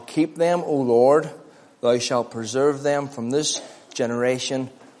keep them, O Lord. Thou shalt preserve them from this generation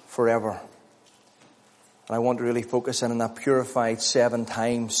forever. And I want to really focus in on that purified 7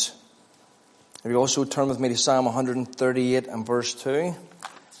 times. If you also turn with me to Psalm 138 and verse 2.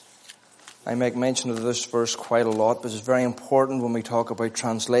 I make mention of this verse quite a lot, but it's very important when we talk about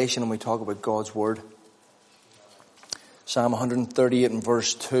translation and we talk about God's Word. Psalm 138 and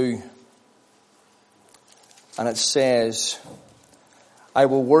verse 2. And it says, I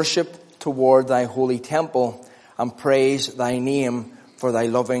will worship toward thy holy temple and praise thy name for thy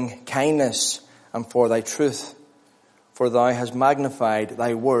loving kindness and for thy truth. For thou hast magnified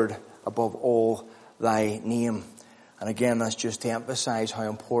thy word above all thy name. And again, that's just to emphasize how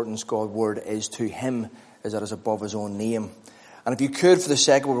important God's word is to him, as that is above his own name. And if you could, for the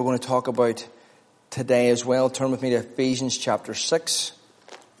sake of what we're going to talk about today as well, turn with me to Ephesians chapter 6.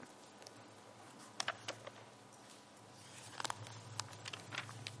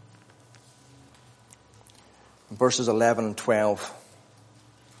 Verses 11 and 12.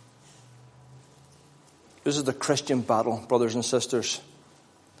 This is the Christian battle, brothers and sisters.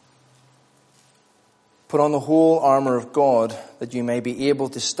 Put on the whole armor of God, that you may be able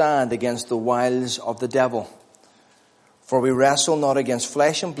to stand against the wiles of the devil. For we wrestle not against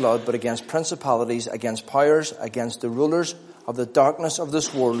flesh and blood, but against principalities, against powers, against the rulers of the darkness of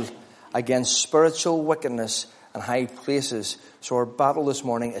this world, against spiritual wickedness in high places. So our battle this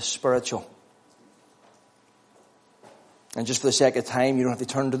morning is spiritual. And just for the sake of time, you don't have to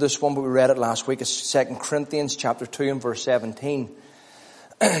turn to this one, but we read it last week. It's 2 Corinthians chapter 2 and verse 17.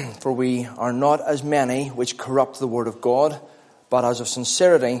 For we are not as many which corrupt the word of God, but as of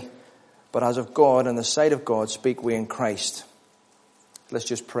sincerity, but as of God, in the sight of God, speak we in Christ. Let's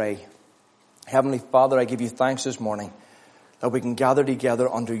just pray. Heavenly Father, I give you thanks this morning that we can gather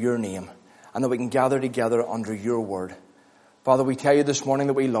together under your name and that we can gather together under your word. Father, we tell you this morning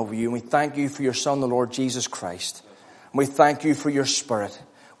that we love you and we thank you for your Son, the Lord Jesus Christ. And we thank you for your Spirit.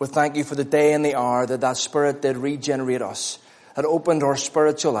 We thank you for the day and the hour that Spirit did regenerate us. That opened our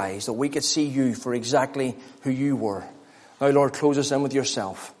spiritual eyes, that we could see you for exactly who you were. Now, Lord, close us in with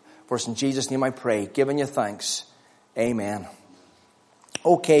yourself. For it's in Jesus' name I pray, giving you thanks. Amen.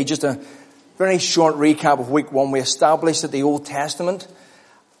 Okay, just a very short recap of week 1. We established that the Old Testament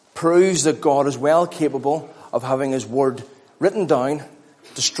proves that God is well capable of having his word written down,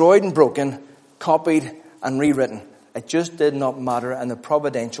 destroyed and broken, copied and rewritten. It just did not matter in the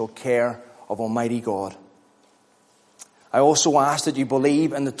providential care of Almighty God. I also ask that you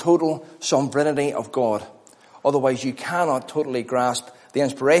believe in the total sovereignty of God. Otherwise, you cannot totally grasp the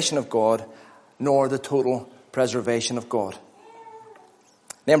inspiration of God, nor the total preservation of God.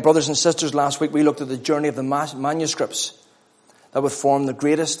 Then, brothers and sisters, last week we looked at the journey of the manuscripts that would form the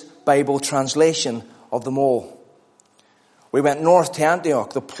greatest Bible translation of them all. We went north to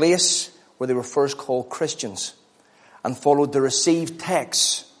Antioch, the place where they were first called Christians, and followed the received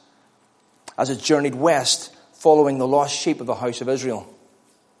texts as it journeyed west, following the lost sheep of the house of Israel.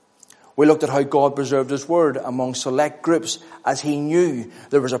 We looked at how God preserved his word among select groups as he knew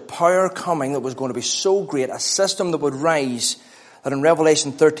there was a power coming that was going to be so great, a system that would rise, that in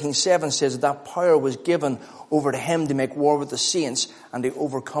Revelation 13:7 says that power was given over to him to make war with the saints and to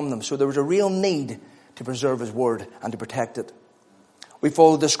overcome them. So there was a real need to preserve his word and to protect it. We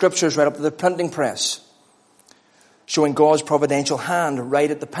followed the scriptures right up to the printing press, showing God's providential hand right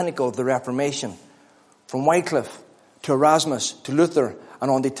at the pinnacle of the Reformation. From Wycliffe to Erasmus to Luther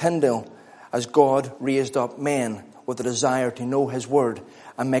and on to Tyndale, as God raised up men with a desire to know his word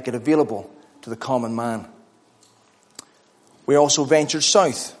and make it available to the common man. We also ventured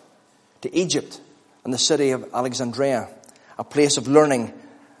south to Egypt and the city of Alexandria, a place of learning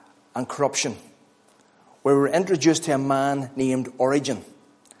and corruption, where we were introduced to a man named Origen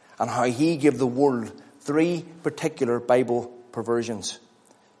and how he gave the world 3 particular Bible perversions: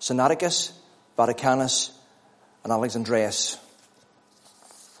 Sinaiticus, Vaticanus, and Alexandrinus.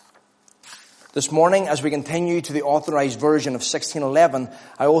 This morning, as we continue to the authorized version of 1611,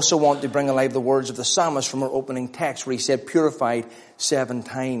 I also want to bring alive the words of the psalmist from our opening text, where he said, purified 7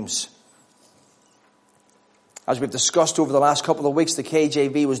 times. As we've discussed over the last couple of weeks, the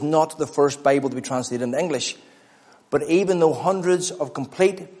KJV was not the first Bible to be translated into English. But even though hundreds of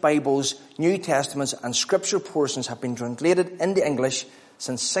complete Bibles, New Testaments, and Scripture portions have been translated into English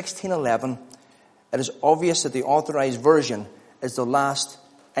since 1611, it is obvious that the authorized version is the last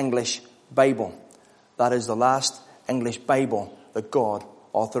English Bible. That is the last English Bible that God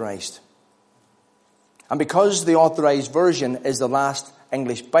authorized. And because the authorized version is the last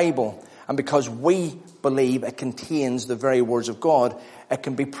English Bible, and because we believe it contains the very words of God, it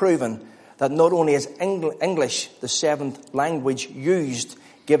can be proven that not only is English the 7th language used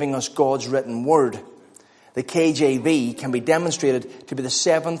giving us God's written word. The KJV can be demonstrated to be the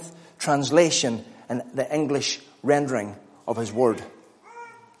 7th translation in the English rendering of his word.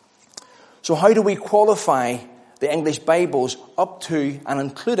 So how do we qualify the English Bibles up to and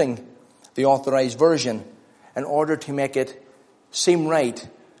including the authorized version in order to make it seem right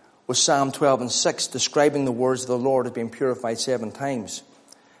with Psalm 12 and 6 describing the words of the Lord as being purified 7 times?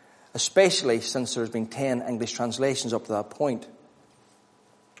 Especially since there's been 10 English translations up to that point.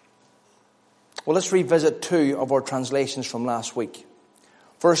 Well, let's revisit 2 of our translations from last week.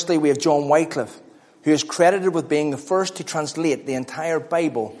 Firstly, we have John Wycliffe, who is credited with being the first to translate the entire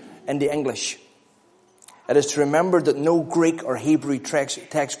Bible into English. It is to remember that no Greek or Hebrew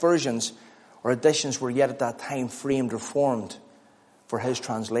text versions or editions were yet at that time framed or formed for his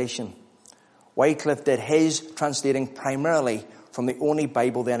translation. Wycliffe did his translating primarily from the only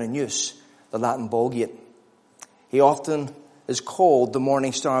Bible then in use, the Latin Vulgate. He often is called the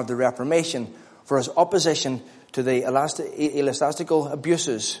Morning Star of the Reformation for his opposition to the ecclesiastical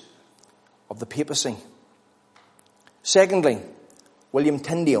abuses of the papacy. Secondly, William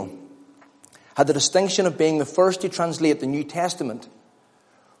Tyndale had the distinction of being the first to translate the New Testament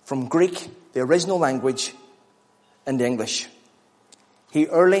from Greek, the original language, into English. He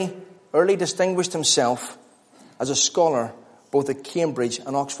early distinguished himself as a scholar both at Cambridge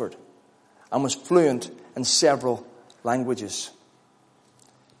and Oxford, and was fluent in several languages.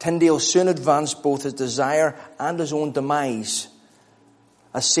 Tyndale soon advanced both his desire and his own demise,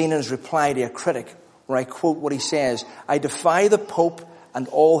 as seen in his reply to a critic, where I quote what he says: "I defy the Pope and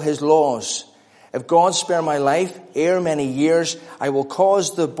all his laws. If God spare my life, ere many years, I will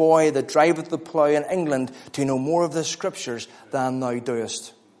cause the boy that driveth the plough in England to know more of the Scriptures than thou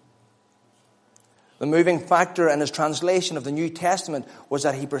doest." The moving factor in his translation of the New Testament was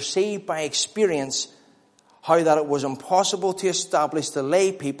that he perceived by experience how that it was impossible to establish the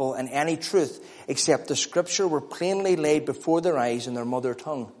lay people in any truth except the Scripture were plainly laid before their eyes in their mother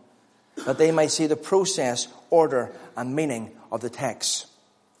tongue, that they might see the process, order, and meaning of the text.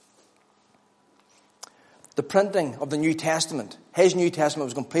 The printing of the New Testament, his New Testament,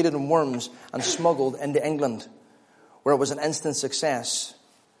 was completed in Worms and smuggled into England, where it was an instant success.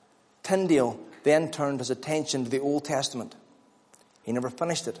 Tyndale then turned his attention to the Old Testament. He never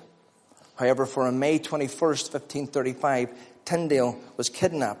finished it. However, for on May 21st, 1535, Tyndale was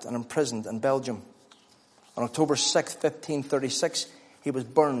kidnapped and imprisoned in Belgium. On October 6th, 1536, he was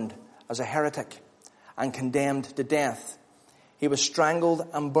burned as a heretic and condemned to death. He was strangled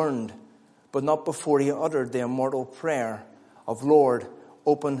and burned, but not before he uttered the immortal prayer of, "Lord,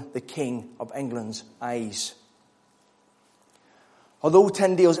 open the King of England's eyes." Although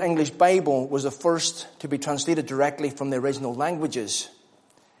Tyndale's English Bible was the first to be translated directly from the original languages,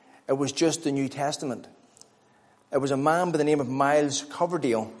 it was just the New Testament. It was a man by the name of Miles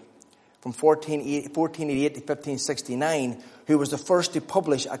Coverdale from 1488 to 1569 who was the first to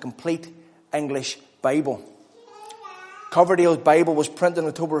publish a complete English Bible. Coverdale's Bible was printed in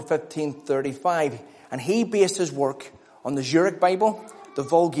October 1535, and he based his work on the Zurich Bible, the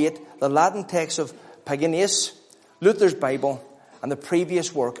Vulgate, the Latin text of Paganius, Luther's Bible, and the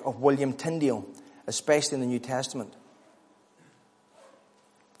previous work of William Tyndale, especially in the New Testament.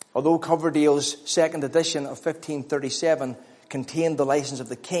 Although Coverdale's second edition of 1537 contained the license of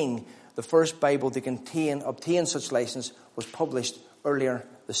the king, the first Bible to obtain such license was published earlier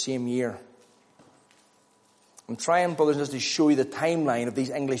the same year. I'm trying, brothers and sisters, to show you the timeline of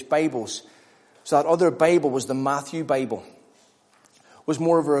these English Bibles. So that other Bible was the Matthew Bible. It was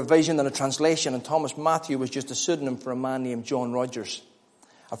more of a revision than a translation, and Thomas Matthew was just a pseudonym for a man named John Rogers,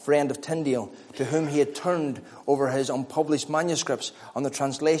 a friend of Tyndale, to whom he had turned over his unpublished manuscripts on the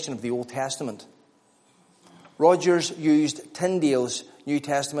translation of the Old Testament. Rogers used Tyndale's New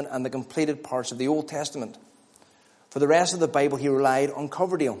Testament and the completed parts of the Old Testament. For the rest of the Bible, he relied on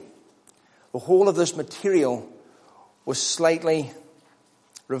Coverdale. The whole of this material was slightly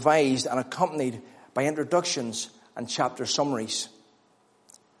revised and accompanied by introductions and chapter summaries.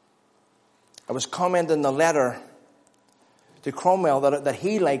 I was commenting in the letter to Cromwell that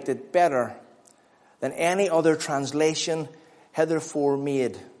he liked it better than any other translation hitherto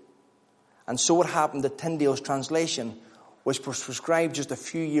made. And so it happened that Tyndale's translation, which was prescribed just a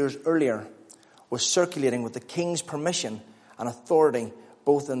few years earlier, was circulating with the king's permission and authority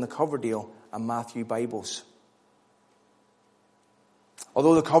both in the Coverdale and Matthew Bibles.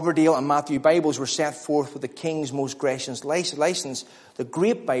 Although the Coverdale and Matthew Bibles were set forth with the king's most gracious license, the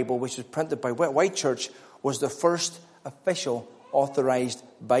Great Bible, which was printed by Whitechurch, was the first official authorized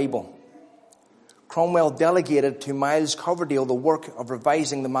Bible. Cromwell delegated to Miles Coverdale the work of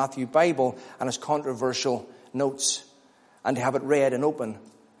revising the Matthew Bible and its controversial notes, and to have it read and open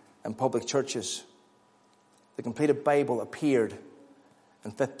in public churches. The completed Bible appeared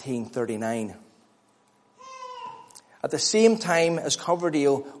in 1539. At the same time as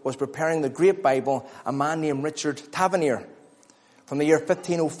Coverdale was preparing the Great Bible, a man named Richard Tavernier, from the year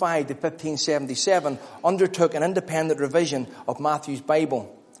 1505 to 1577, undertook an independent revision of Matthew's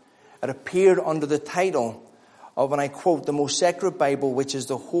Bible. It appeared under the title of, and I quote, "the most sacred Bible, which is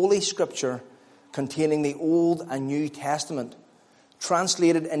the Holy Scripture containing the Old and New Testament,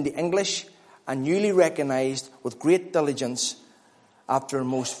 translated into English and newly recognized with great diligence after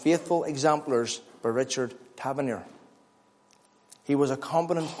most faithful exemplars by Richard Tavernier." He was a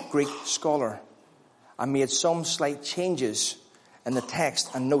competent Greek scholar and made some slight changes in the text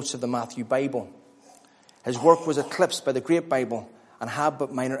and notes of the Matthew Bible. His work was eclipsed by the Great Bible and had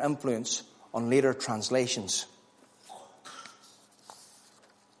but minor influence on later translations.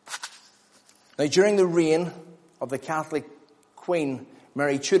 Now, during the reign of the Catholic Queen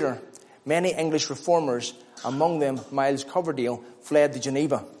Mary Tudor, many English reformers, among them Miles Coverdale, fled to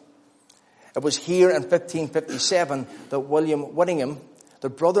Geneva. It was here in 1557 that William Whittingham, the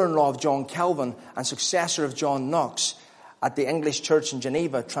brother-in-law of John Calvin and successor of John Knox, at the English Church in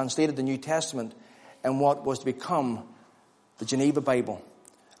Geneva, translated the New Testament in what was to become the Geneva Bible.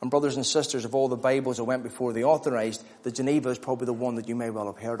 And brothers and sisters, of all the Bibles that went before the authorized, the Geneva is probably the one that you may well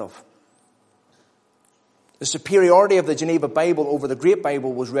have heard of. The superiority of the Geneva Bible over the Great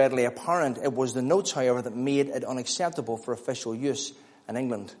Bible was readily apparent. It was the notes, however, that made it unacceptable for official use in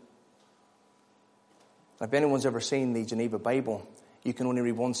England. If anyone's ever seen the Geneva Bible, you can only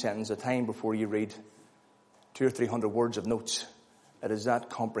read one sentence at a time before you read 200 or 300 words of notes. It is that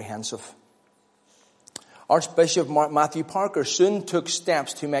comprehensive. Archbishop Matthew Parker soon took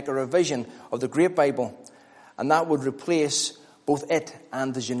steps to make a revision of the Great Bible, and that would replace both it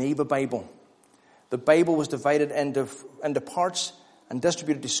and the Geneva Bible. The Bible was divided into parts and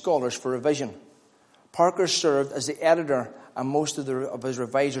distributed to scholars for revision. Parker served as the editor, and most of his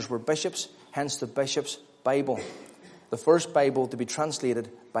revisers were bishops, hence the Bishop's Bible, the first Bible to be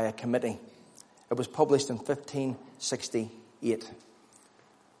translated by a committee. It was published in 1568.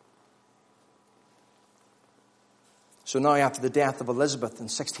 So now, after the death of Elizabeth in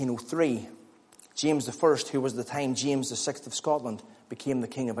 1603, James I, who was at the time James VI of Scotland, became the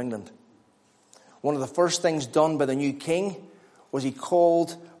King of England. One of the first things done by the new king was he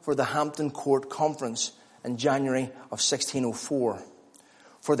called for the Hampton Court Conference in January of 1604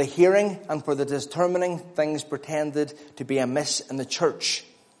 for the hearing and for the determining things pretended to be amiss in the church.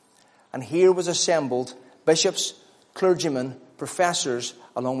 And here was assembled bishops, clergymen, professors,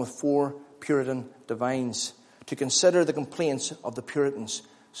 along with 4 Puritan divines, to consider the complaints of the Puritans.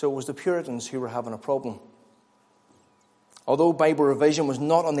 So it was the Puritans who were having a problem. Although Bible revision was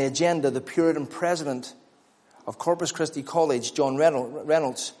not on the agenda, the Puritan president of Corpus Christi College, John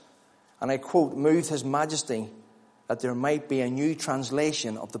Reynolds, and I quote, moved His Majesty that there might be a new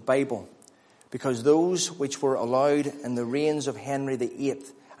translation of the Bible, because those which were allowed in the reigns of Henry VIII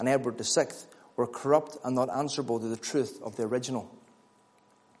and Edward VI were corrupt and not answerable to the truth of the original.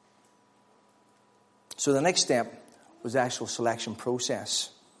 So the next step was the actual selection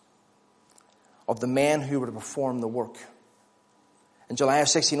process of the men who were to perform the work. In July of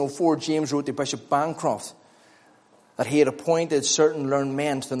 1604, James wrote to Bishop Bancroft that he had appointed certain learned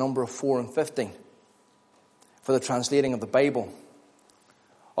men to the number of 4 and 50 for the translating of the Bible.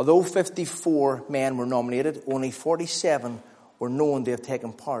 Although 54 men were nominated, only 47 were known to have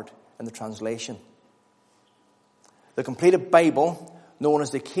taken part in the translation. The completed Bible, known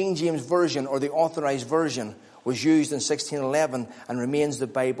as the King James Version or the Authorized Version, was used in 1611 and remains the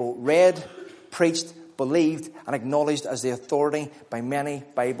Bible read, preached, believed, and acknowledged as the authority by many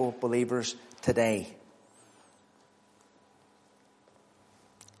Bible believers today.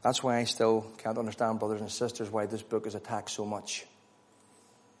 That's why I still can't understand, brothers and sisters, why this book is attacked so much.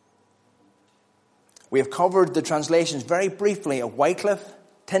 We have covered the translations very briefly of Wycliffe,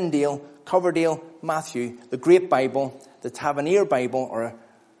 Tyndale, Coverdale, Matthew, the Great Bible, the Tavernier Bible, or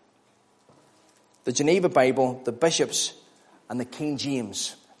the Geneva Bible, the Bishops, and the King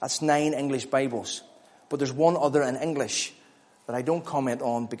James. That's 9 English Bibles. But there's one other in English that I don't comment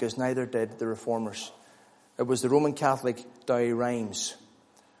on because neither did the Reformers. It was the Roman Catholic Douay-Rheims,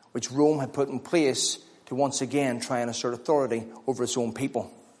 which Rome had put in place to once again try and assert authority over its own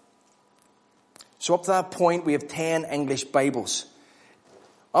people. So up to that point, we have 10 English Bibles,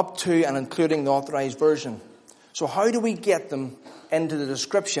 up to and including the Authorized Version. So how do we get them into the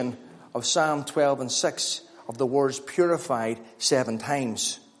description of Psalm 12 and 6 of the words purified 7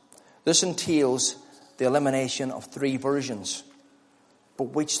 times? This entails the elimination of 3 versions. But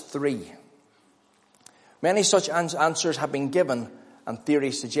which 3? Many such answers have been given, and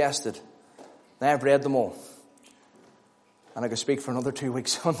theories suggested. Now I've read them all. And I could speak for another 2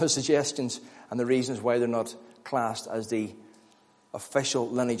 weeks on the suggestions and the reasons why they're not classed as the official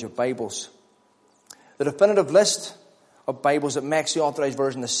lineage of Bibles. The definitive list of Bibles that makes the Authorized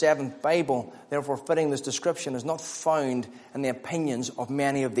Version the seventh Bible, therefore fitting this description, is not found in the opinions of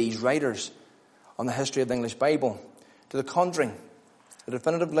many of these writers on the history of the English Bible. To the contrary, the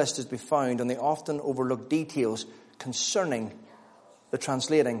definitive list is to be found in the often overlooked details concerning the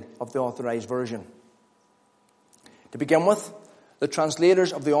translating of the Authorized Version. To begin with, the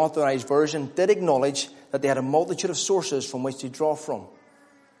translators of the Authorized Version did acknowledge that they had a multitude of sources from which to draw from.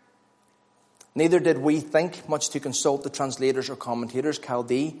 Neither did we think much to consult the translators or commentators,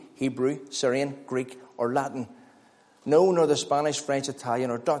 Chaldee, Hebrew, Syrian, Greek, or Latin. No, nor the Spanish, French,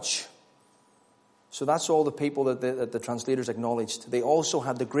 Italian, or Dutch. So that's all the people that the translators acknowledged. They also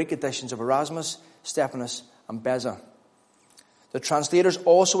had the Greek editions of Erasmus, Stephanus, and Beza. The translators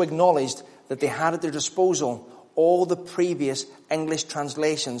also acknowledged that they had at their disposal all the previous English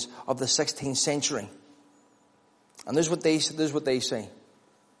translations of the 16th century. And this is what they say.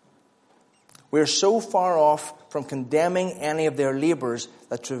 We are so far off from condemning any of their labours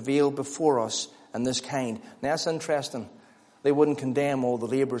that travail before us in this kind. Now that's interesting. They wouldn't condemn all the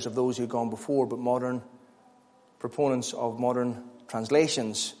labours of those who had gone before, but modern proponents of modern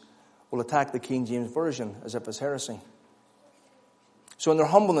translations will attack the King James Version as if it's heresy. So in their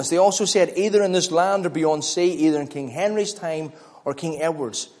humbleness, they also said, either in this land or beyond sea, either in King Henry's time or King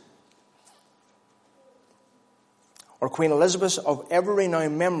Edward's, or Queen Elizabeth's of ever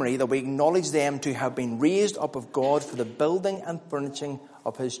renowned memory, that we acknowledge them to have been raised up of God for the building and furnishing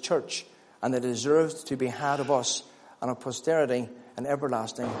of his church, and that it deserves to be had of us and of posterity an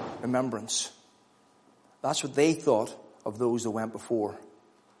everlasting remembrance. That's what they thought of those that went before.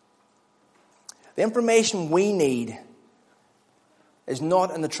 The information we need is not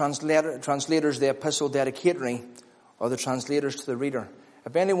in the translators, the epistle dedicatory, or the translators to the reader.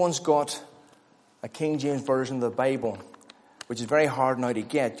 If anyone's got a King James Version of the Bible, which is very hard now to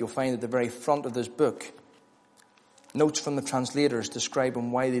get, you'll find at the very front of this book notes from the translators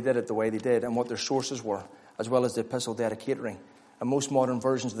describing why they did it the way they did and what their sources were, as well as the epistle dedicatory. And most modern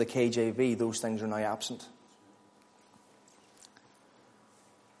versions of the KJV, those things are now absent.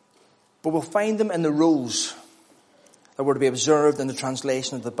 But we'll find them in the rules that were to be observed in the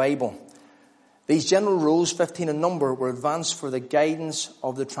translation of the Bible. These general rules, 15 in number, were advanced for the guidance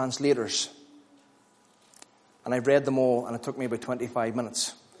of the translators. And I've read them all, and it took me about 25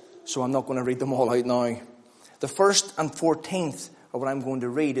 minutes. So I'm not going to read them all out now. The first and 14th of what I'm going to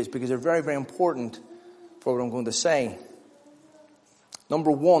read is because they're very, very important for what I'm going to say.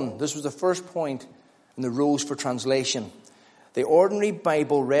 Number 1, this was the first point in the rules for translation. The ordinary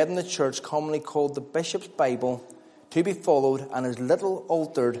Bible read in the church, commonly called the Bishop's Bible, to be followed and as little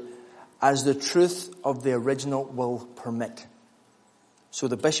altered as the truth of the original will permit. So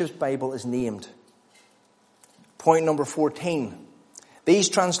the Bishop's Bible is named. Point number 14. These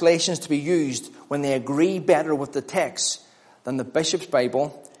translations to be used when they agree better with the text than the Bishop's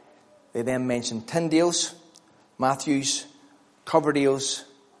Bible. They then mention Tyndale's, Matthew's, Coverdale's,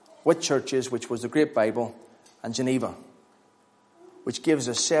 Whitchurch's, which was the Great Bible, and Geneva, which gives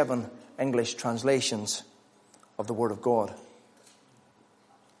us 7 English translations of the Word of God.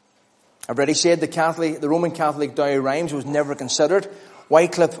 I've already said the Roman Catholic Douay-Rheims was never considered.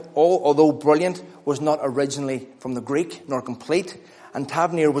 Wycliffe, although brilliant, was not originally from the Greek nor complete, and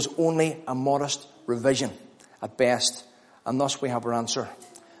Tavernier was only a modest revision at best, and thus we have our answer.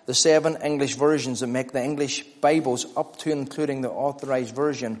 The 7 English versions that make the English Bibles up to and including the Authorized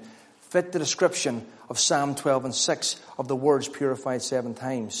Version fit the description of Psalm 12 and 6 of the words purified 7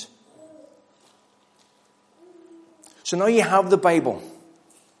 times. So now you have the Bible.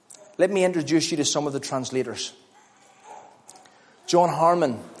 Let me introduce you to some of the translators. John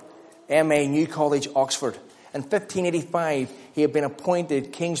Harman, M.A., New College, Oxford. In 1585, he had been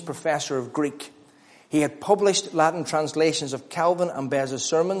appointed King's Professor of Greek. He had published Latin translations of Calvin and Beza's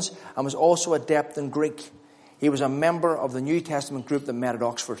sermons and was also adept in Greek. He was a member of the New Testament group that met at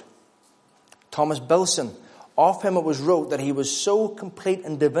Oxford. Thomas Bilson, of him it was wrote that he was so complete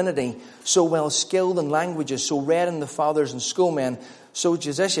in divinity, so well skilled in languages, so read in the fathers and schoolmen, so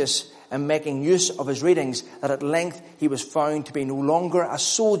judicious in making use of his readings, that at length he was found to be no longer a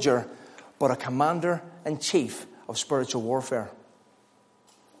soldier, but a commander-in-chief of spiritual warfare.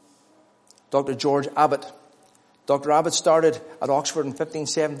 Dr. George Abbott. Dr. Abbott started at Oxford in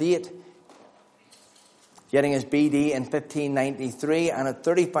 1578, getting his BD in 1593, and at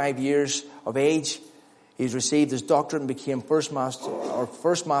 35 years of age, he's received his doctorate and became first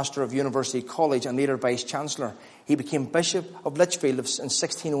master of University College and later Vice-Chancellor. He became Bishop of Lichfield in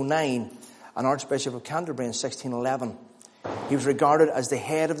 1609 and Archbishop of Canterbury in 1611. He was regarded as the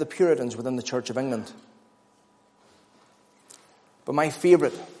head of the Puritans within the Church of England. But my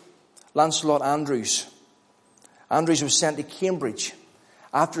favourite, Lancelot Andrewes. Andrewes was sent to Cambridge.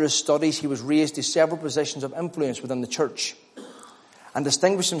 After his studies, he was raised to several positions of influence within the church and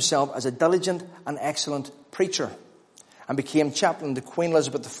distinguished himself as a diligent and excellent preacher and became chaplain to Queen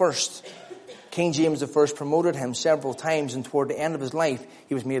Elizabeth I. King James I promoted him several times, and toward the end of his life,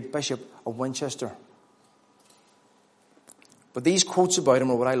 he was made Bishop of Winchester. But these quotes about him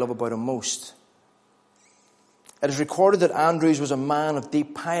are what I love about him most. It is recorded that Andrewes was a man of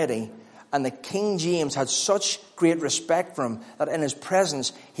deep piety, and that King James had such great respect for him that in his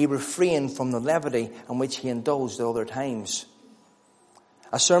presence he refrained from the levity in which he indulged at other times.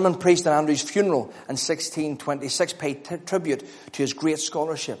 A sermon preached at Andrewes' funeral in 1626 paid tribute to his great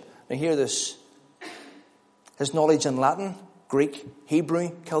scholarship. Now hear this. His knowledge in Latin, Greek,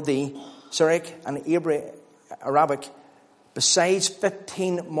 Hebrew, Chaldee, Syriac and Arabic, besides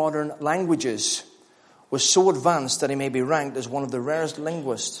 15 modern languages, was so advanced that he may be ranked as one of the rarest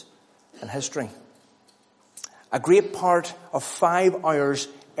linguists in history. A great part of 5 hours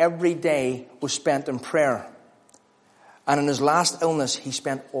every day was spent in prayer. And in his last illness, he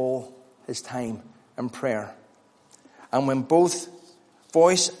spent all his time in prayer. And when both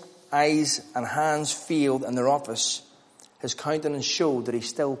voice, eyes and hands failed in their office, his countenance showed that he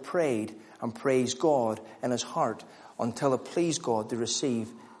still prayed and praised God in his heart until it pleased God to receive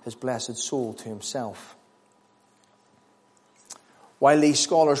his blessed soul to himself. While these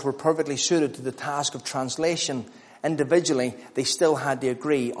scholars were perfectly suited to the task of translation, individually they still had to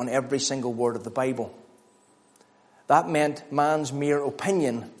agree on every single word of the Bible. That meant man's mere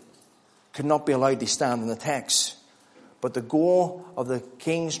opinion could not be allowed to stand in the text. But the goal of the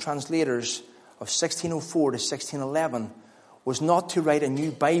king's translators of 1604 to 1611 was not to write a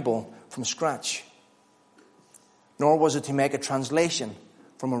new Bible from scratch, nor was it to make a translation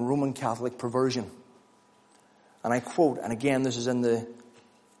from a Roman Catholic perversion. And I quote, and again this is in the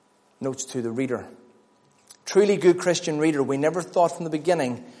notes to the reader, "Truly good Christian reader, we never thought from the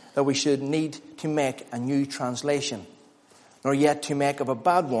beginning that we should need to make a new translation, nor yet to make of a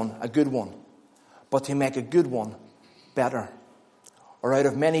bad one a good one, but to make a good one better. Or out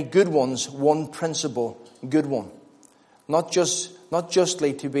of many good ones, one principal good one, not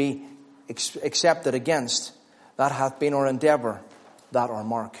justly to be accepted against, that hath been our endeavour, that our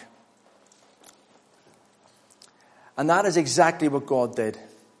mark." And that is exactly what God did.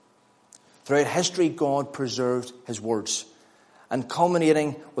 Throughout history, God preserved his words. And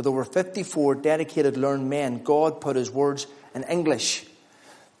culminating with over 54 dedicated learned men, God put his words in English,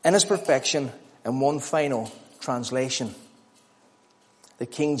 in its perfection, in one final translation, the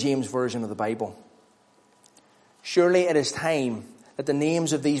King James Version of the Bible. Surely it is time that the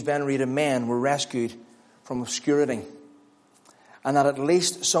names of these venerated men were rescued from obscurity, and that at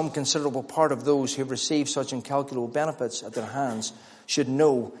least some considerable part of those who have received such incalculable benefits at their hands should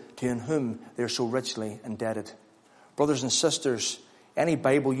know to whom they are so richly indebted. Brothers and sisters, any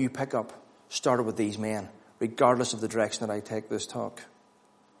Bible you pick up started with these men, regardless of the direction that I take this talk.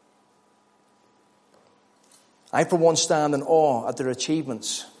 I, for one, stand in awe at their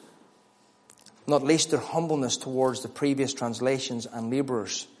achievements, not least their humbleness towards the previous translations and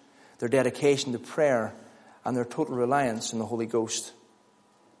labourers, their dedication to prayer, and their total reliance on the Holy Ghost.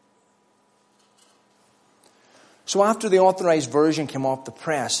 So after the authorized version came off the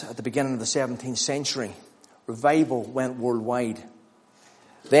press at the beginning of the 17th century, revival went worldwide.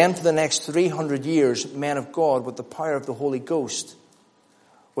 Then for the next 300 years, men of God with the power of the Holy Ghost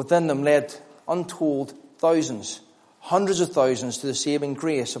within them led untold thousands, hundreds of thousands to the saving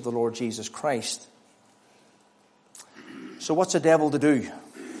grace of the Lord Jesus Christ. So what's the devil to do?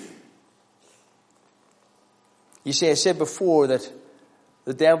 You see, I said before that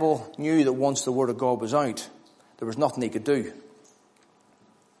the devil knew that once the Word of God was out, there was nothing he could do.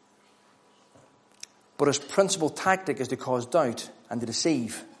 But his principal tactic is to cause doubt and to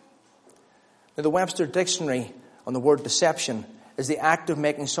deceive. Now, the Webster Dictionary on the word deception is the act of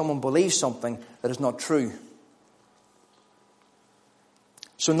making someone believe something that is not true.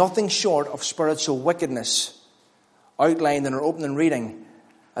 So nothing short of spiritual wickedness outlined in our opening reading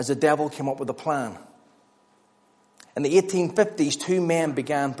as the devil came up with a plan. In the 1850s, 2 men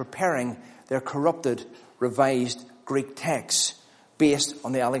began preparing their corrupted, revised Greek texts based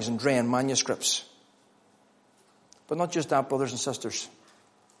on the Alexandrian manuscripts. But not just that, brothers and sisters.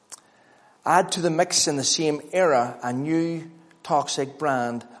 Add to the mix in the same era a new toxic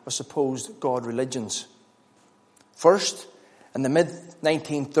brand of supposed God religions. First, in the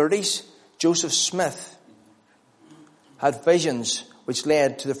mid-1930s, Joseph Smith had visions which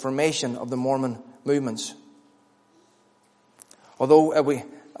led to the formation of the Mormon movements. Although it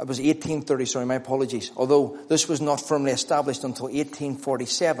was 1830, my apologies. Although this was not firmly established until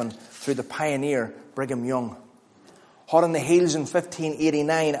 1847 through the pioneer Brigham Young. Hot on the heels in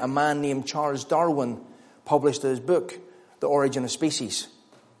 1589, a man named Charles Darwin published his book, The Origin of Species.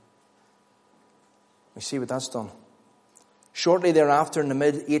 We see what that's done. Shortly thereafter, in the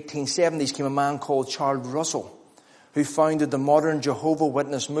mid-1870s, came a man called Charles Russell, who founded the modern Jehovah's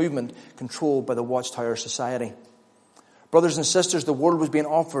Witness movement controlled by the Watchtower Society. Brothers and sisters, the world was being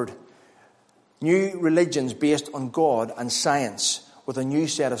offered new religions based on God and science with a new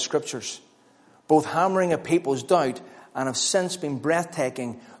set of scriptures, both hammering at people's doubt and have since been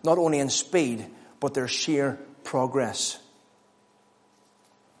breathtaking, not only in speed, but their sheer progress.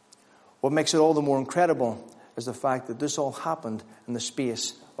 What makes it all the more incredible is the fact that this all happened in the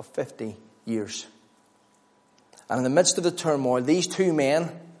space of 50 years. And in the midst of the turmoil, these two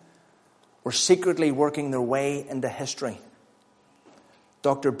men were secretly working their way into history.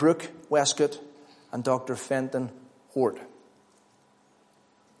 Dr. Brooke Westcott and Dr. Fenton Hort.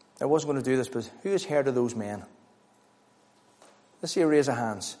 I wasn't going to do this, but who has heard of those men? Let's see a raise of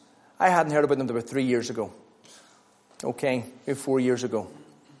hands. I hadn't heard about them about 3 years ago. Okay, maybe 4 years ago.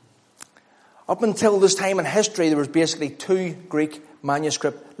 Up until this time in history, there was basically two Greek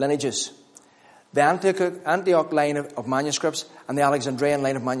manuscript lineages. The Antioch line of manuscripts and the Alexandrian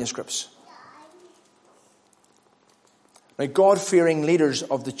line of manuscripts. Now, God-fearing leaders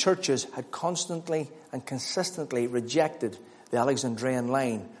of the churches had constantly and consistently rejected the Alexandrian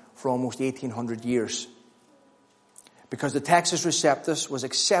line for almost 1800 years. Because the Textus Receptus was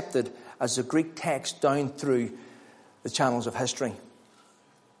accepted as the Greek text down through the channels of history.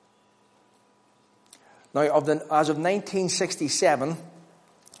 Now, as of 1967,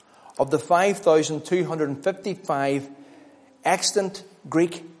 of the 5,255 extant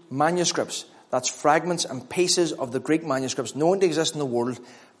Greek manuscripts, that's fragments and pieces of the Greek manuscripts known to exist in the world,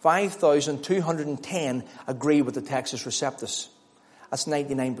 5,210 agree with the Textus Receptus. That's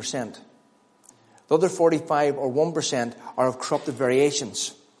 99%. The other 45 or 1% are of corrupted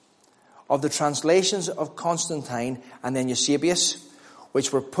variations. Of the translations of Constantine and then Eusebius,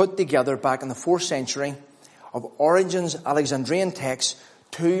 which were put together back in the 4th century, of Origen's Alexandrian texts,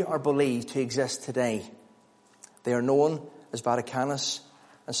 2 are believed to exist today. They are known as Vaticanus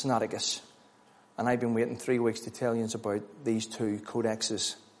and Sinaiticus. And I've been waiting 3 weeks to tell you about these 2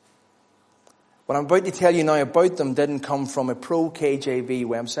 codexes. What I'm about to tell you now about them didn't come from a pro-KJV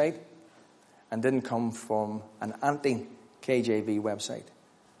website and didn't come from an anti-KJV website.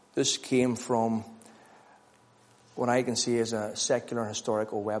 This came from what I can see as a secular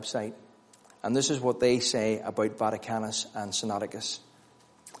historical website. And this is what they say about Vaticanus and Sinaiticus.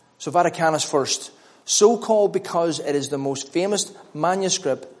 So Vaticanus first. So called because it is the most famous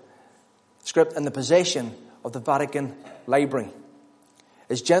manuscript in the possession of the Vatican Library.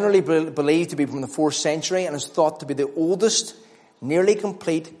 It's generally believed to be from the 4th century and is thought to be the oldest, nearly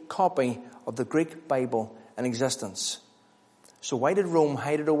complete copy of the Greek Bible in existence. So why did Rome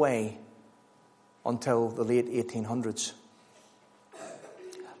hide it away until the late 1800s?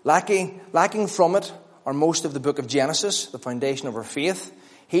 Lacking from it are most of the book of Genesis, the foundation of our faith,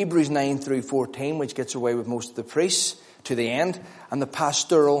 Hebrews 9 through 14, which gets away with most of the priests to the end, and the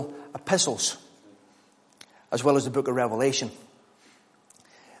pastoral epistles, as well as the book of Revelation.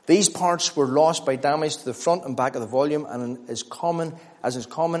 These parts were lost by damage to the front and back of the volume and is common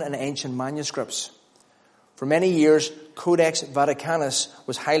in ancient manuscripts. For many years, Codex Vaticanus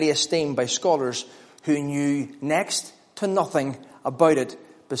was highly esteemed by scholars who knew next to nothing about it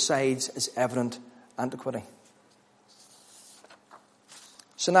besides its evident antiquity.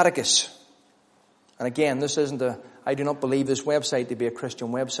 Sinaiticus. And again, I do not believe this website to be a Christian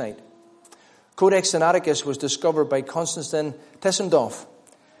website. Codex Sinaiticus was discovered by Constantine Tischendorf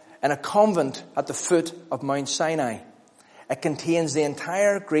in a convent at the foot of Mount Sinai. It contains the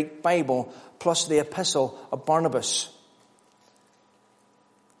entire Greek Bible plus the epistle of Barnabas.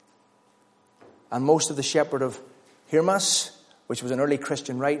 And most of the Shepherd of Hermas, which was an early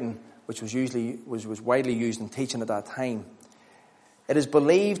Christian writing, which was widely used in teaching at that time. It is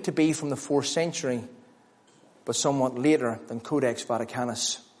believed to be from the 4th century, but somewhat later than Codex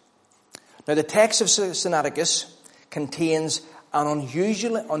Vaticanus. Now, the text of Sinaiticus contains an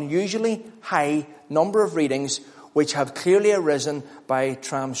unusually high number of readings which have clearly arisen by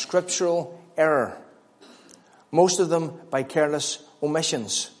transcriptural error, most of them by careless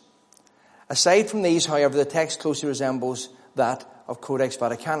omissions. Aside from these, however, the text closely resembles that of Codex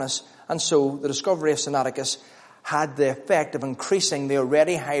Vaticanus, and so the discovery of Sinaiticus had the effect of increasing the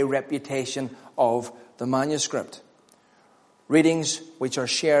already high reputation of the manuscript. Readings which are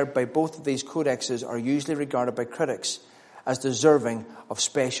shared by both of these codexes are usually regarded by critics as deserving of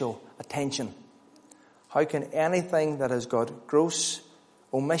special attention. How can anything that has got gross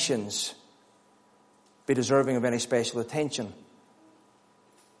omissions be deserving of any special attention?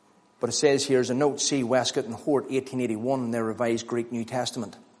 But it says here as a note, see Westcott and Hort, 1881, in their Revised Greek New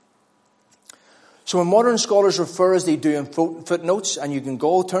Testament. So when modern scholars refer as they do in footnotes, and you can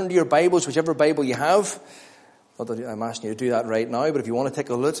go turn to your Bibles, whichever Bible you have. Not that I'm asking you to do that right now, but if you want to take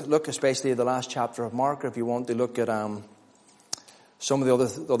a look especially at the last chapter of Mark, or if you want to look at some of the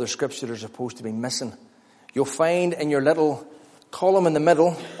other scriptures that are supposed to be missing, you'll find in your little column in the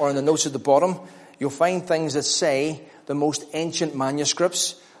middle, or in the notes at the bottom, you'll find things that say the most ancient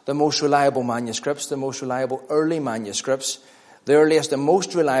manuscripts, the most reliable manuscripts, the most reliable early manuscripts, the earliest and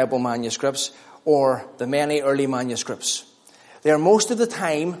most reliable manuscripts, or the many early manuscripts. They are most of the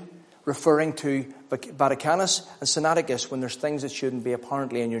time referring to Vaticanus and Sinaiticus when there's things that shouldn't be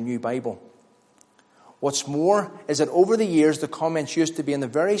apparently in your new Bible. What's more is that over the years the comments used to be in the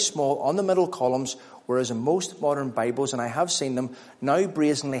very small on the middle columns, whereas in most modern Bibles, and I have seen them, now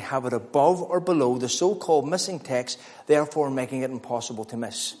brazenly have it above or below the so-called missing text, therefore making it impossible to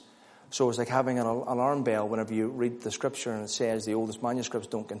miss. So it's like having an alarm bell whenever you read the scripture and it says the oldest manuscripts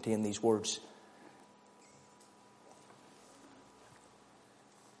don't contain these words.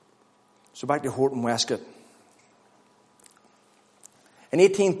 So back to Hort and Westcott. In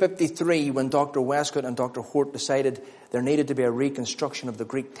 1853, when Dr. Westcott and Dr. Hort decided there needed to be a reconstruction of the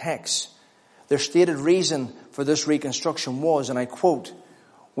Greek text, their stated reason for this reconstruction was, and I quote,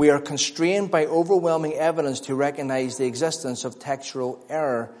 "We are constrained by overwhelming evidence to recognize the existence of textual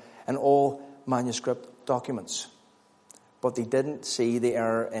error in all manuscript documents." But they didn't see the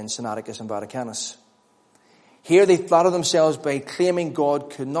error in Sinaiticus and Vaticanus. Here they flattered themselves by claiming God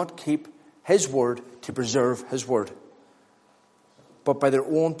could not keep His word to preserve His word. But by their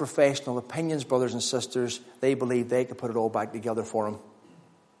own professional opinions, brothers and sisters, they believed they could put it all back together for Him.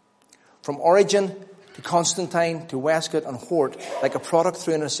 From Origen to Constantine to Westcott and Hort, like a product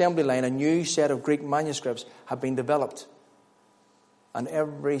through an assembly line, a new set of Greek manuscripts have been developed. And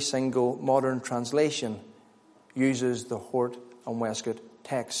every single modern translation uses the Hort and Westcott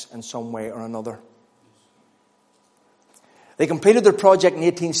text in some way or another. They completed their project in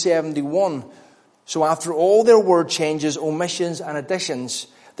 1871. So after all their word changes, omissions and additions,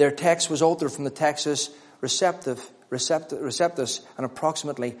 their text was altered from the Textus Receptus in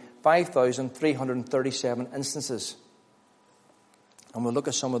approximately 5,337 instances. And we'll look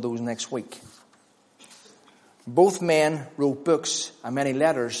at some of those next week. Both men wrote books and many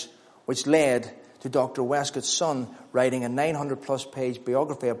letters, which led to Dr. Westcott's son writing a 900-plus page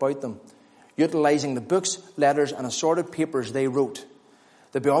biography about them, utilizing the books, letters, and assorted papers they wrote.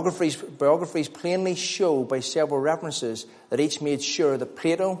 The biographies plainly show by several references that each made sure that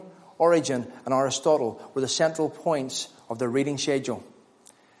Plato, Origen, and Aristotle were the central points of their reading schedule.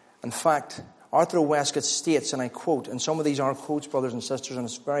 In fact, Arthur Westcott states, and I quote, and some of these are quotes, brothers and sisters, and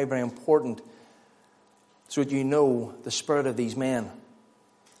it's very, very important so that you know the spirit of these men.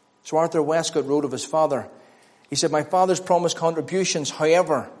 So Arthur Westcott wrote of his father. He said, "My father's promised contributions,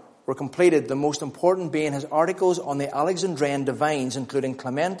 however, were completed, the most important being his articles on the Alexandrian divines, including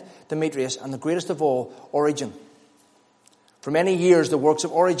Clement, Demetrius, and the greatest of all, Origen. For many years, the works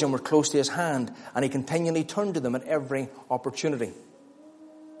of Origen were close to his hand, and he continually turned to them at every opportunity."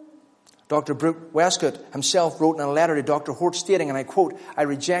 Dr. Brooke Westcott himself wrote in a letter to Dr. Hort stating, and I quote, "I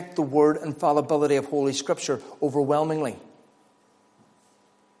reject the word infallibility of Holy Scripture overwhelmingly."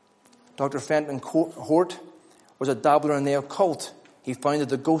 Dr. Fenton Hort was a dabbler in the occult. He founded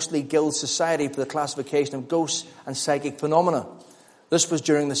the Ghostly Guild Society for the classification of ghosts and psychic phenomena. This was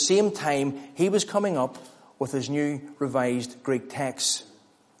during the same time he was coming up with his new revised Greek texts.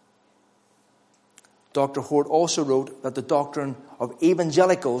 Dr. Hort also wrote that the doctrine of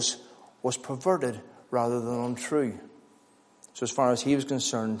evangelicals was perverted rather than untrue. So as far as he was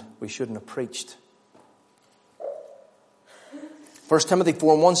concerned, we shouldn't have preached. 1 Timothy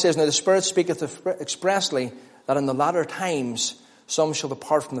 4:1 says, "Now the Spirit speaketh expressly that in the latter times some shall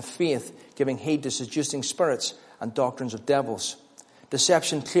depart from the faith, giving heed to seducing spirits and doctrines of devils."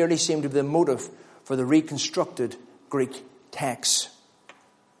 Deception clearly seemed to be the motive for the reconstructed Greek texts.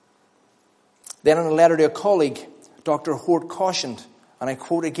 Then in a letter to a colleague, Dr. Hort cautioned, and I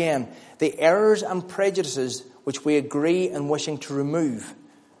quote again, "The errors and prejudices which we agree in wishing to remove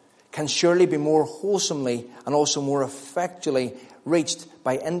can surely be more wholesomely and also more effectually reached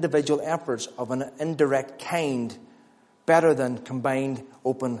by individual efforts of an indirect kind, better than combined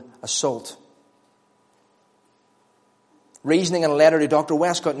open assault." Reasoning in a letter to Dr.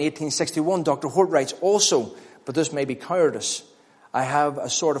 Westcott in 1861, Dr. Hort writes, "Also, but this may be cowardice, I have a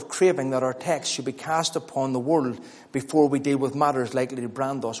sort of craving that our text should be cast upon the world before we deal with matters likely to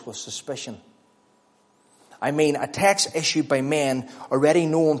brand us with suspicion. I mean, a text issued by men already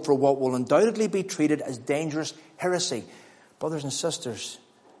known for what will undoubtedly be treated as dangerous heresy. Brothers and sisters,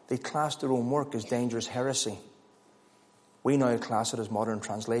 they class their own work as dangerous heresy. We now class it as modern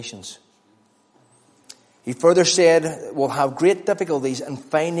translations. He further said, will have great difficulties in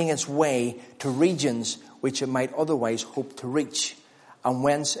finding its way to regions which it might otherwise hope to reach, and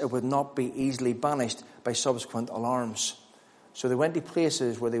whence it would not be easily banished by subsequent alarms. So they went to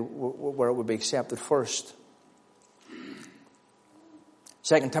places where it would be accepted first.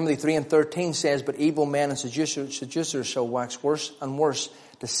 2 Timothy 3:13 says, but evil men and seducers shall wax worse and worse,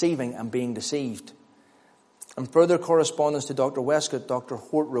 deceiving and being deceived. In further correspondence to Dr. Westcott, Dr.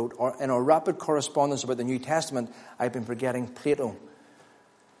 Hort wrote, in our rapid correspondence about the New Testament, I've been forgetting Plato.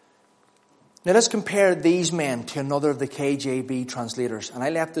 Now let's compare these men to another of the KJV translators. And I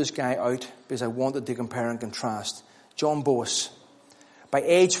left this guy out because I wanted to compare and contrast. John Boas. By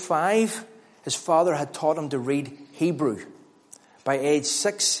age 5, his father had taught him to read Hebrew. By age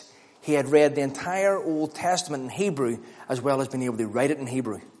 6, he had read the entire Old Testament in Hebrew, as well as being able to write it in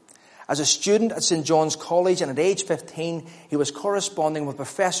Hebrew. As a student at St. John's College, and at age 15, he was corresponding with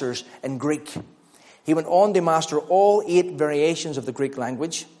professors in Greek. He went on to master all 8 variations of the Greek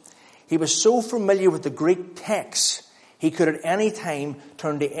language. He was so familiar with the Greek text, he could at any time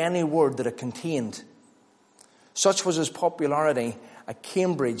turn to any word that it contained. Such was his popularity at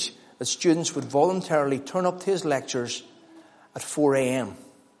Cambridge that students would voluntarily turn up to his lectures at 4 a.m.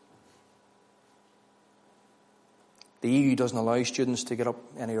 The EU doesn't allow students to get up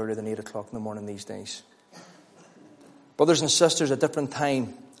any earlier than 8 o'clock in the morning these days. Brothers and sisters, a different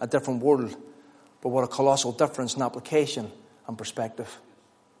time, a different world, but what a colossal difference in application and perspective.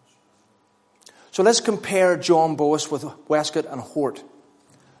 So let's compare John Boas with Westcott and Hort.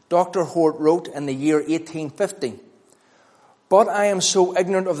 Dr. Hort wrote in the year 1850, but I am so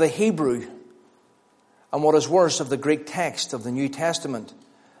ignorant of the Hebrew, and what is worse, of the Greek text of the New Testament,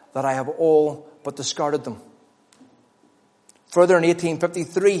 that I have all but discarded them. Further, in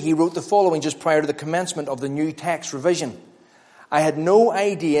 1853, he wrote the following just prior to the commencement of the new text revision. I had no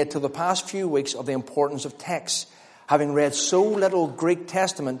idea till the past few weeks of the importance of texts, having read so little Greek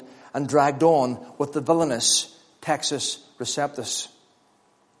Testament and dragged on with the villainous Textus Receptus.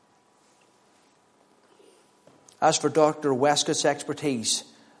 As for Dr. Westcott's expertise,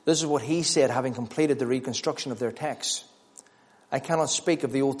 this is what he said, having completed the reconstruction of their texts. I cannot speak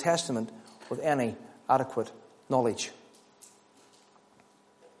of the Old Testament with any adequate knowledge.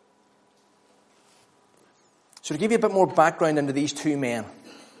 So to give you a bit more background into these two men,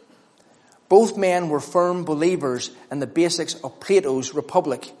 both men were firm believers in the basics of Plato's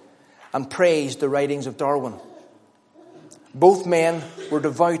Republic and praised the writings of Darwin. Both men were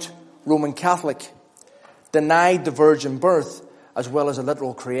devout Roman Catholic, denied the virgin birth as well as a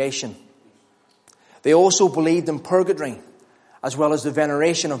literal creation. They also believed in purgatory as well as the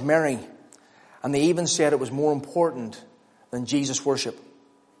veneration of Mary, and they even said it was more important than Jesus worship.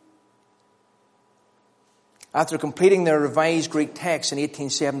 After completing their revised Greek text in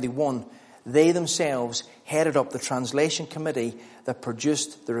 1871, they themselves headed up the translation committee that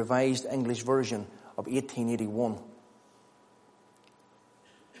produced the revised English version of 1881.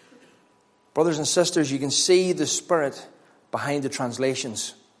 Brothers and sisters, you can see the spirit behind the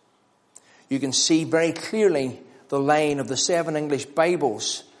translations. You can see very clearly the line of the 7 English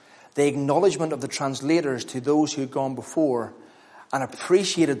Bibles, the acknowledgement of the translators to those who had gone before and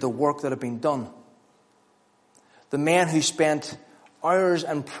appreciated the work that had been done. The men who spent hours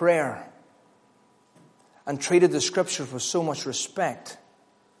in prayer and treated the scriptures with so much respect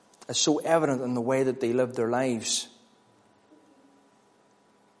is so evident in the way that they lived their lives.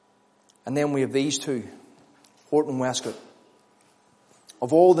 And then we have these two, Hort and Westcott.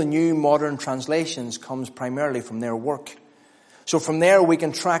 Of all the new modern translations comes primarily from their work. So from there we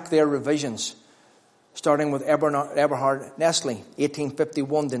can track their revisions, starting with Eberhard Nestle, 1851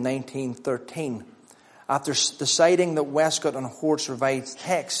 to 1913. After deciding that Westcott and Hort's revised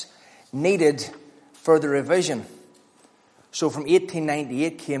text needed further revision. So from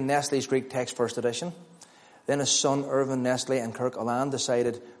 1898 came Nestle's Greek text first edition. Then his son Irvin Nestle and Kirk Allan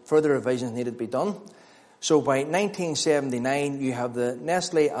decided further revisions needed to be done. So by 1979 you have the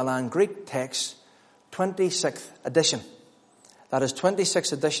Nestle-Allan Greek text 26th edition. That is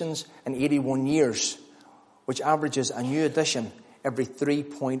 26 editions in 81 years, which averages a new edition every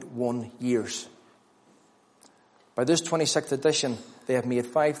 3.1 years. By this 26th edition, they have made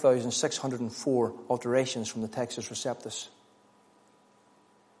 5,604 alterations from the Textus Receptus.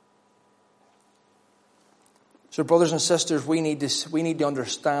 So brothers and sisters, we need to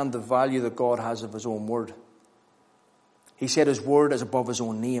understand the value that God has of his own word. He said his word is above his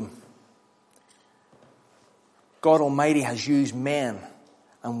own name. God Almighty has used men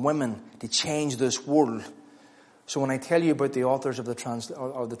and women to change this world. So when I tell you about the authors of the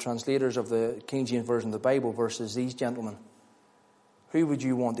translators of the King James Version of the Bible versus these gentlemen, who would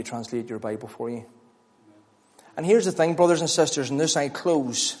you want to translate your Bible for you? And here's the thing, brothers and sisters, and this I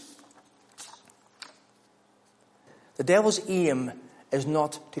close. The devil's aim is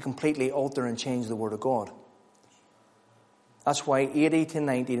not to completely alter and change the Word of God. That's why 80 to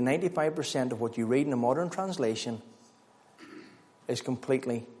 90 to 95% of what you read in a modern translation is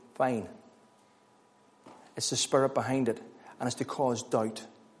completely fine. It's the spirit behind it, and it's to cause doubt.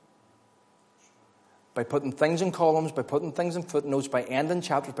 By putting things in columns, by putting things in footnotes, by ending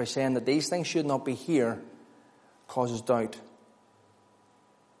chapters, by saying that these things should not be here, causes doubt.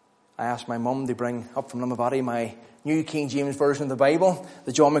 I asked my mum to bring up from Limavady my New King James Version of the Bible,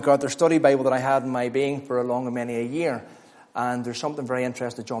 the John MacArthur Study Bible that I had in my being for a long and many a year. And there's something very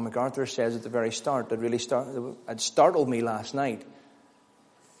interesting that John MacArthur says at the very start that really startled me last night.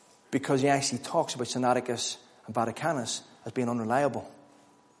 Because he actually talks about Sinaiticus and Vaticanus as being unreliable.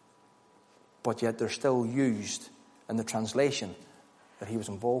 But yet they're still used in the translation that he was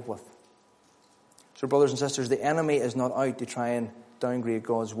involved with. So brothers and sisters, the enemy is not out to try and downgrade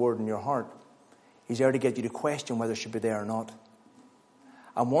God's word in your heart. He's there to get you to question whether it should be there or not.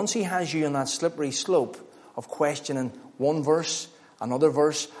 And once he has you on that slippery slope of questioning one verse, another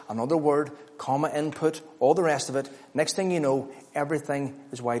word, comma input, all the rest of it, next thing you know, everything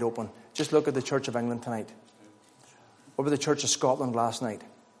is wide open. Just look at the Church of England tonight. What about the Church of Scotland last night?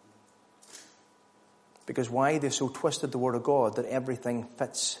 Because why? They've so twisted the Word of God that everything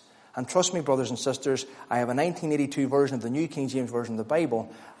fits. And trust me, brothers and sisters, I have a 1982 version of the New King James Version of the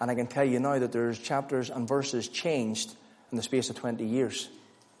Bible, and I can tell you now that there's chapters and verses changed in the space of 20 years,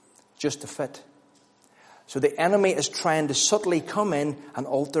 just to fit. So the enemy is trying to subtly come in and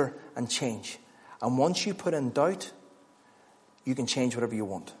alter and change. And once you put in doubt, you can change whatever you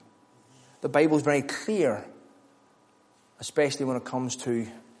want. The Bible is very clear, especially when it comes to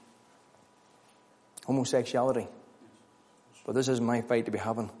homosexuality. But this isn't my fight to be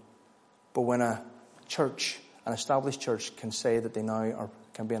having. But when a church, an established church, can say that they now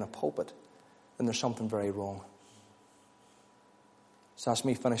can be in a pulpit, then there's something very wrong. So that's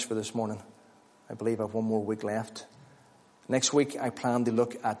me finished for this morning. I believe I have one more week left. Next week, I plan to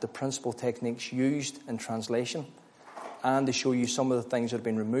look at the principal techniques used in translation and to show you some of the things that have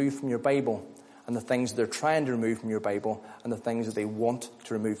been removed from your Bible and the things they're trying to remove from your Bible and the things that they want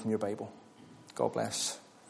to remove from your Bible. God bless.